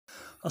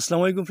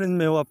अस्सलाम वालेकुम फ्रेंड्स,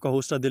 मैं हूं आपका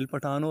होस्ट दिल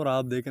पठान और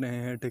आप देख रहे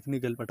हैं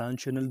टेक्निकल पठान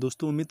चैनल।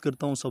 दोस्तों उम्मीद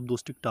करता हूं सब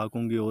दोस्त ठीक ठाक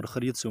होंगे और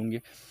ख़ैरियत से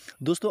होंगे।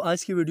 दोस्तों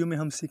आज की वीडियो में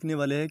हम सीखने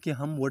वाले हैं कि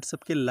हम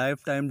व्हाट्सएप के लाइफ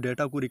टाइम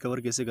डेटा को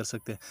रिकवर कैसे कर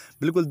सकते हैं।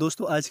 बिल्कुल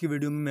दोस्तों, आज की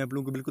वीडियो में मैं आप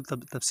लोगों को बिल्कुल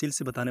तफसील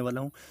से बताने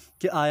वाला हूँ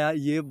कि आया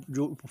ये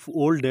जो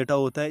ओल्ड डेटा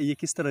होता है ये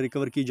किस तरह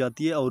रिकवर की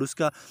जाती है और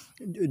उसका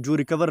जो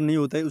रिकवर नहीं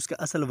होता है उसका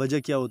असल वजह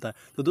क्या होता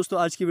है। तो दोस्तों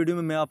आज की वीडियो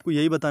में मैं आपको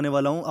यही बताने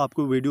वाला हूँ।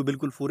 आपको वीडियो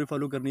बिल्कुल पूरी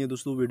फॉलो करनी है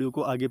दोस्तों, वीडियो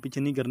को आगे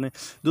पीछे नहीं करना है।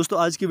 दोस्तों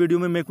आज की वीडियो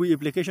में मैं कोई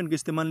एप्लीकेशन का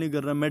इस्तेमाल नहीं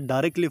कर रहा, मैं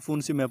डायरेक्टली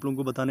फ़ोन से मैं आप लोगों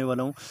को बताने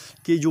वाला हूं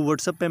कि जो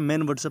व्हाट्सएप है,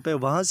 मेन व्हाट्सएप है,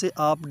 वहां से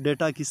आप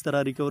डेटा किस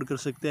तरह रिकवर कर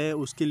सकते हैं,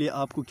 उसके लिए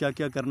आपको क्या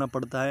क्या करना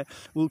पड़ता है,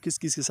 वो किस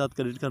किस के साथ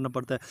कनेक्ट करना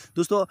पड़ता है।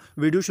 दोस्तों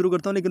वीडियो शुरू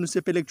करता हूं, लेकिन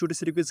उससे पहले एक छोटी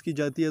सी रिक्वेस्ट की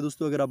जाती है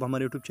दोस्तों, अगर आप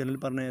हमारे यूट्यूब चैनल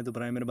पर नए हैं तो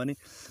बराए मेहरबानी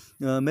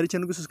मेरे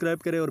चैनल को सब्सक्राइब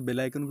करें और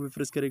बेल आइकन को भी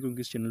प्रेस करें,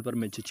 क्योंकि इस चैनल पर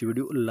मैं अच्छी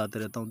वीडियो लाते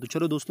रहता हूँ। तो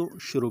चलो दोस्तों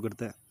शुरू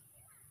करते हैं।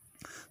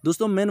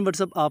 दोस्तों मेन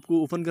व्हाट्सअप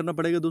आपको ओपन करना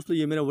पड़ेगा। दोस्तों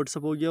ये मेरा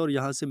व्हाट्सअप हो गया और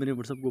यहाँ से मैंने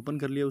व्हाट्सअप को ओपन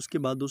कर लिया। उसके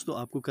बाद दोस्तों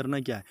आपको करना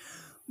क्या है,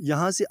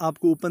 यहाँ से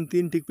आपको ओपन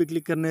 3 टिक पे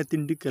क्लिक करना है।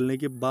 3 टिक करने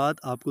के बाद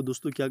आपको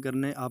दोस्तों क्या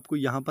करना है, आपको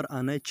यहाँ पर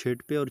आना है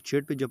चैट पे, और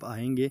चैट पे जब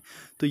आएंगे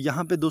तो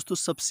यहाँ पे दोस्तों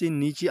सबसे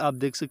नीचे आप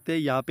देख सकते हैं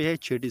यहाँ पे है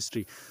चैट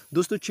हिस्ट्री।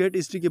 दोस्तों चैट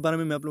हिस्ट्री के बारे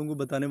में मैं आप लोगों को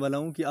बताने वाला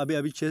हूँ कि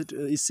अभी चैट,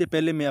 इससे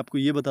पहले मैं आपको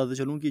ये बताता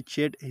चलूँ कि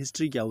चैट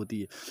हिस्ट्री क्या होती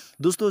है।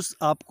 दोस्तों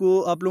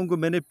आप लोगों को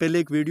मैंने पहले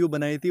एक वीडियो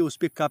बनाई थी, उस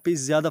पर काफ़ी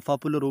ज़्यादा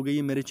पॉपुलर हो गई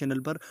है मेरे चैनल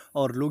पर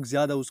और लोग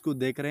ज़्यादा उसको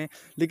देख रहे हैं,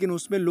 लेकिन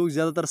उसमें लोग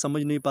ज़्यादातर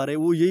समझ नहीं पा रहे।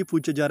 वो यही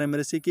पूछे जा रहे हैं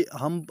मेरे से कि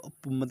हम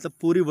मतलब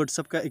पूरी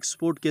व्हाट्सएप का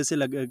एक्सपोर्ट कैसे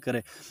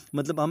करें,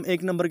 मतलब हम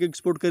एक नंबर का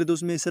एक्सपोर्ट करें तो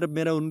उसमें सिर्फ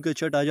मेरा उनका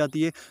चैट आ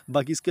जाती है,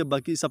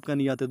 बाकी सबका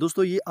नहीं आता है।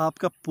 दोस्तों ये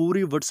आपका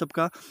पूरी व्हाट्सएप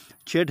का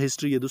चैट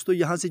हिस्ट्री है। दोस्तों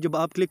यहाँ से जब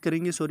आप क्लिक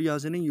करेंगे, सॉरी यहाँ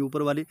से नहीं, ये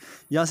ऊपर वाले,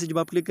 यहाँ से जब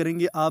आप क्लिक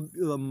करेंगे आप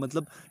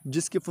मतलब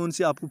जिसके फ़ोन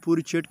से आपको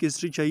पूरी चैट की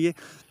हिस्ट्री चाहिए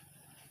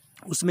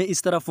उसमें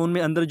इस तरह फ़ोन में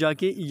अंदर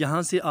जाके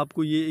यहाँ से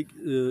आपको ये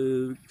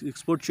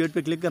एक्सपोर्ट चैट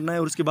पे क्लिक करना है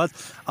और उसके बाद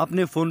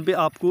अपने फ़ोन पे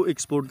आपको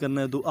एक्सपोर्ट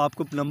करना है। तो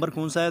आपको नंबर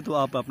कौन सा है तो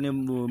आप अपने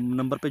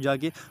नंबर पे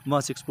जाके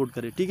वहाँ से एक्सपोर्ट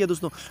करें, ठीक है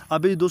दोस्तों।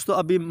 अभी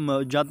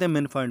जाते हैं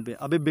मेन पॉइंट पे,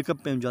 अभी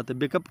बैकअप पे हम जाते हैं।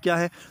 बैकअप क्या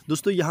है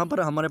दोस्तों, यहाँ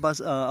पर हमारे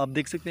पास आप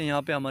देख सकते हैं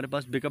यहाँ पर हमारे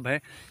पास बैकअप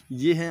है,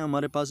 ये है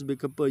हमारे पास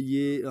बैकअप।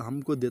 ये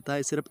हमको देता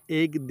है सिर्फ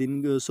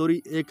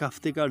एक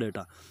हफ्ते का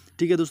डाटा,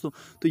 ठीक है दोस्तों।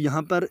 तो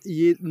यहाँ पर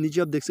ये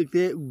नीचे आप देख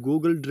सकते हैं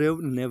गूगल ड्राइव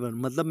नेवर,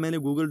 मतलब मैंने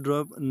गूगल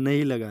ड्राइव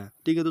नहीं लगाया,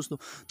 ठीक है दोस्तों।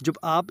 जब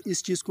आप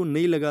इस चीज़ को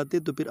नहीं लगाते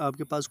तो फिर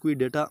आपके पास कोई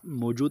डेटा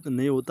मौजूद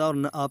नहीं होता और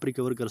ना आप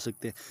रिकवर कर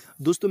सकते हैं।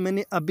 दोस्तों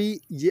मैंने अभी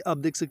ये आप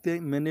देख सकते हैं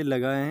मैंने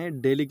लगाया है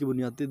डेली की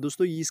बुनियाद पर।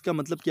 दोस्तों इसका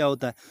मतलब क्या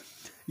होता है,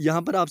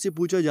 यहाँ पर आपसे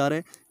पूछा जा रहा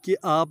है कि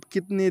आप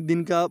कितने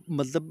दिन का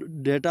मतलब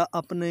डेटा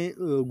अपने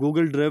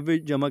गूगल ड्राइव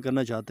में जमा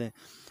करना चाहते हैं,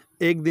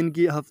 एक दिन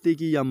की, हफ्ते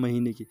की या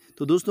महीने की।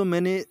 तो दोस्तों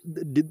मैंने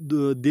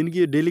दिन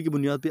की डेली की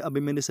बुनियाद पे अभी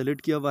मैंने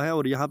सेलेक्ट किया हुआ है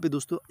और यहाँ पे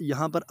दोस्तों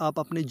यहाँ पर आप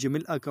अपने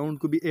जीमेल अकाउंट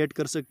को भी ऐड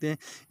कर सकते हैं,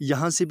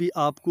 यहाँ से भी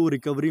आपको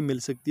रिकवरी मिल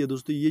सकती है।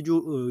 दोस्तों ये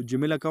जो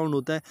जीमेल अकाउंट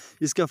होता है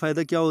इसका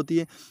फ़ायदा क्या होती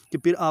है कि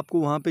फिर आपको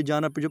वहाँ पर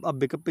जाना, जब आप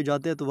बैकअप पे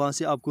जाते हैं तो वहाँ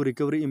से आपको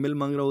रिकवरी ईमेल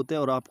मांग रहा होता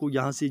है और आपको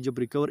यहाँ से जब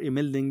रिकवर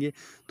ईमेल देंगे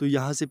तो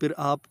यहाँ से फिर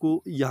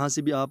आपको यहाँ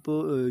से भी आप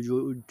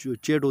जो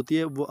चैट होती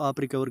है वो आप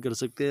रिकवर कर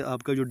सकते हैं,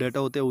 आपका जो डाटा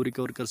होता है वो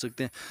रिकवर कर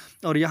सकते हैं।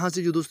 और यहाँ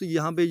से जो दोस्तों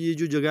यहाँ पे ये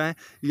जो जगह है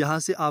यहाँ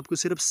से आपको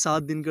सिर्फ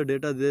 7 दिन का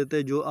डेटा दे देता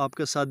है, जो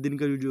आपका 7 दिन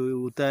का जो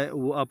होता है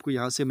वो आपको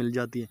यहाँ से मिल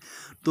जाती है।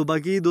 तो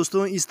बाकी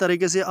दोस्तों इस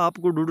तरीके से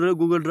आपको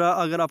गूगल ड्राइव,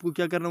 अगर आपको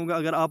क्या करना होगा,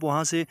 अगर आप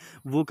वहाँ से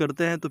वो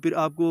करते हैं तो फिर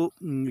आपको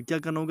क्या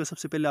करना होगा,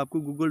 सबसे पहले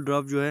आपको गूगल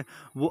ड्राइव जो है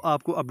वो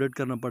आपको अपडेट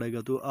करना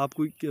पड़ेगा। तो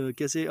आपको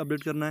कैसे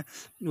अपडेट करना है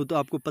वो तो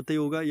आपको पता ही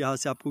होगा। यहाँ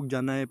से आपको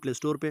जाना है प्ले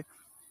स्टोर पर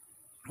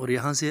और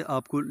यहाँ से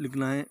आपको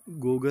लिखना है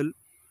गूगल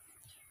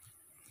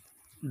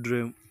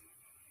ड्राइव।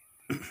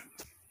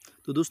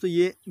 तो दोस्तों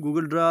ये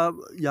गूगल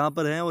ड्राइव यहाँ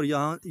पर है और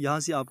यहाँ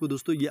से आपको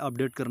दोस्तों ये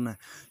अपडेट करना है।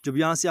 जब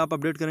यहाँ से आप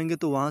अपडेट करेंगे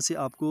तो वहाँ से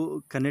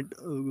आपको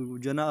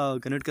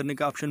कनेक्ट करने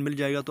का ऑप्शन मिल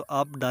जाएगा, तो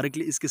आप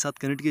डायरेक्टली इसके साथ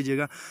कनेक्ट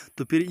कीजिएगा।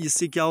 तो फिर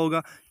इससे क्या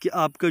होगा कि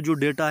आपका जो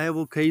डेटा है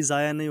वो कहीं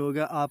ज़ाया नहीं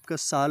होगा, आपका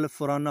साल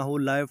पुराना हो,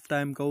 लाइफ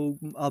टाइम का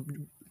हो, आप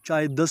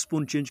चाहे 10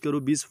 फ़ोन चेंज करो,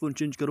 20 फ़ोन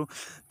चेंज करो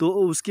तो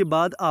उसके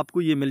बाद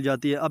आपको ये मिल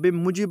जाती है। अभी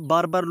मुझे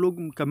बार बार लोग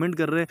कमेंट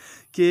कर रहे हैं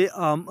कि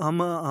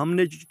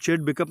हमने चैट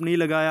बैकअप नहीं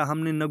लगाया,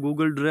 हमने ना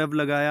गूगल ड्राइव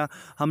लगाया,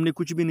 हमने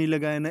कुछ भी नहीं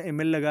लगाया, ना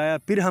ईमेल लगाया,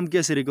 फिर हम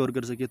कैसे रिकवर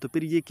कर सके। तो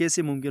फिर ये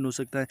कैसे मुमकिन हो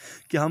सकता है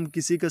कि हम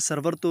किसी का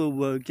सर्वर तो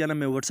क्या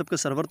नाम है, व्हाट्सअप का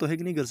सर्वर तो है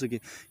कि नहीं कर सके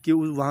कि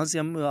वहाँ से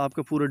हम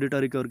आपका पूरा डेटा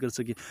रिकवर कर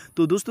सके।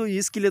 तो दोस्तों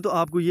इसके लिए तो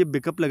आपको ये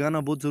बैकअप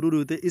लगाना बहुत ज़रूरी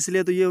होता है,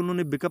 इसलिए तो ये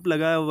उन्होंने बैकअप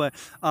लगाया हुआ है।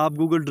 आप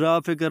गूगल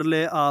ड्राइव पे कर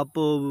ले, आप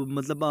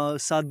मतलब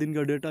 7 दिन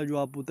का डेटा जो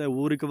आप होता है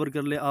वो रिकवर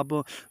कर ले, आप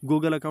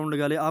गूगल अकाउंट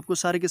लगा ले, आपको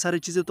सारे के सारे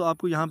चीज़ें तो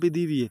आपको यहाँ पे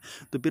दी हुई है।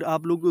 तो फिर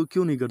आप लोग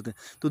क्यों नहीं करते।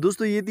 तो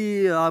दोस्तों ये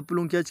थी आप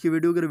लोगों की आज की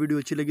वीडियो। अगर वीडियो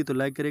अच्छी लगी तो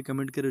लाइक करें,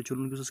 कमेंट करें,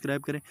 चैनल को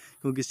सब्सक्राइब करें,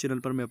 क्योंकि इस चैनल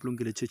पर मैं आप लोगों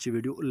के लिए अच्छी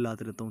वीडियो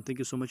लाते रहता हूँ। Thank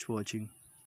you so much for watching.